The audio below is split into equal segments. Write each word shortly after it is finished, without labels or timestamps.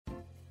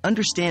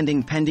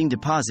Understanding pending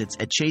deposits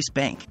at Chase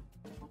Bank.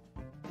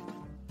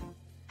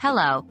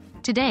 Hello.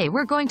 Today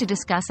we're going to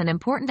discuss an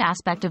important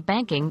aspect of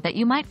banking that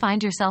you might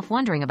find yourself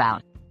wondering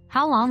about.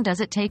 How long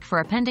does it take for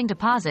a pending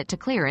deposit to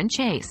clear in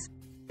Chase?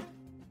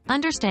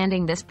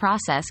 Understanding this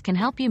process can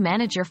help you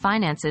manage your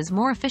finances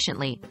more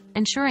efficiently,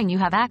 ensuring you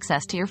have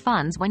access to your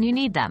funds when you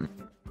need them.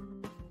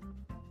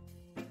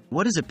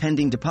 What is a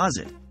pending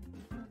deposit?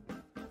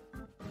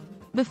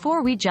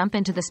 Before we jump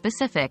into the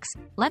specifics,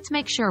 let's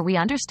make sure we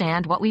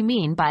understand what we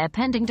mean by a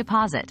pending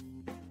deposit.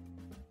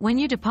 When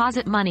you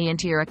deposit money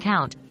into your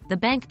account, the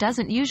bank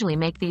doesn't usually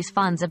make these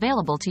funds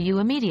available to you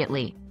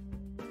immediately.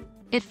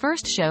 It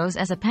first shows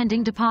as a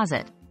pending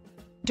deposit.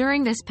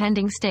 During this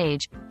pending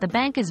stage, the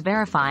bank is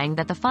verifying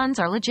that the funds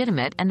are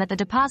legitimate and that the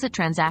deposit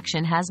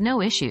transaction has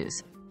no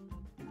issues.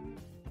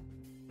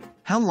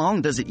 How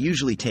long does it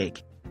usually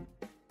take?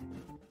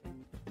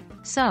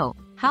 So,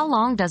 how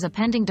long does a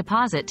pending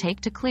deposit take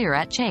to clear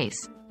at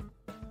Chase?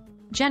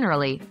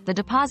 Generally, the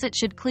deposit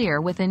should clear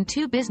within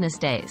 2 business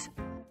days.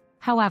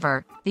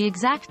 However, the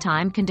exact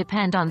time can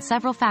depend on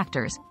several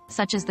factors,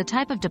 such as the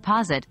type of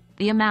deposit,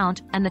 the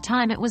amount, and the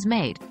time it was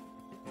made.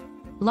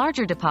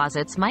 Larger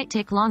deposits might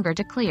take longer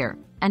to clear,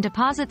 and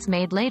deposits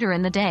made later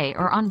in the day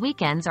or on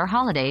weekends or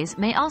holidays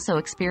may also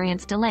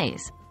experience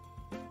delays.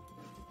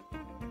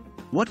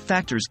 What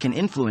factors can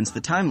influence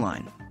the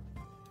timeline?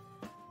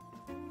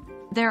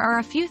 There are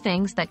a few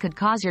things that could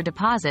cause your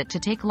deposit to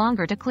take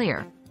longer to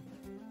clear.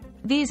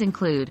 These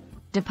include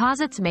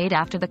deposits made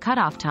after the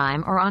cutoff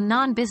time or on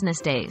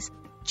non-business days.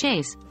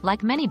 Chase,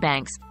 like many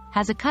banks,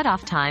 has a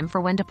cutoff time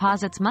for when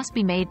deposits must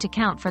be made to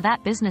count for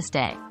that business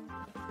day.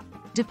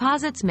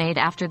 Deposits made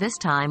after this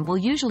time will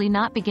usually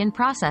not begin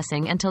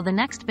processing until the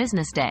next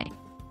business day.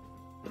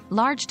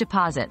 Large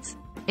deposits.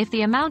 If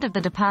the amount of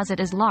the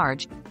deposit is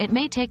large, it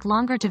may take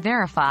longer to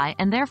verify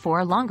and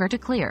therefore longer to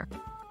clear.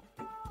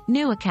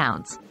 New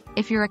accounts.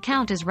 If your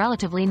account is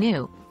relatively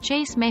new,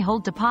 Chase may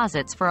hold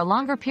deposits for a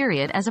longer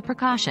period as a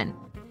precaution.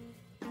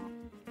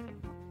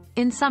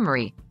 In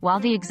summary, while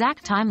the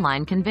exact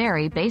timeline can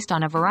vary based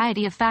on a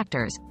variety of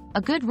factors,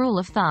 a good rule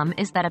of thumb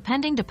is that a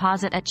pending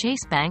deposit at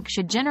Chase Bank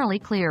should generally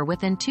clear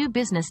within 2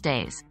 business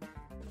days.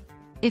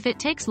 If it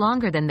takes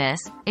longer than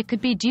this, it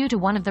could be due to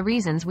one of the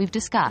reasons we've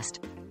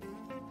discussed.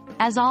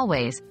 As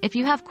always, if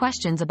you have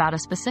questions about a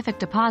specific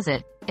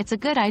deposit, it's a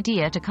good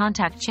idea to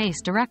contact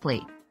Chase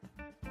directly.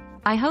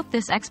 I hope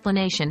this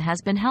explanation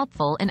has been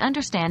helpful in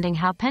understanding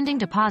how pending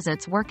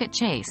deposits work at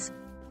Chase.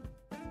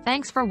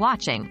 Thanks for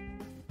watching.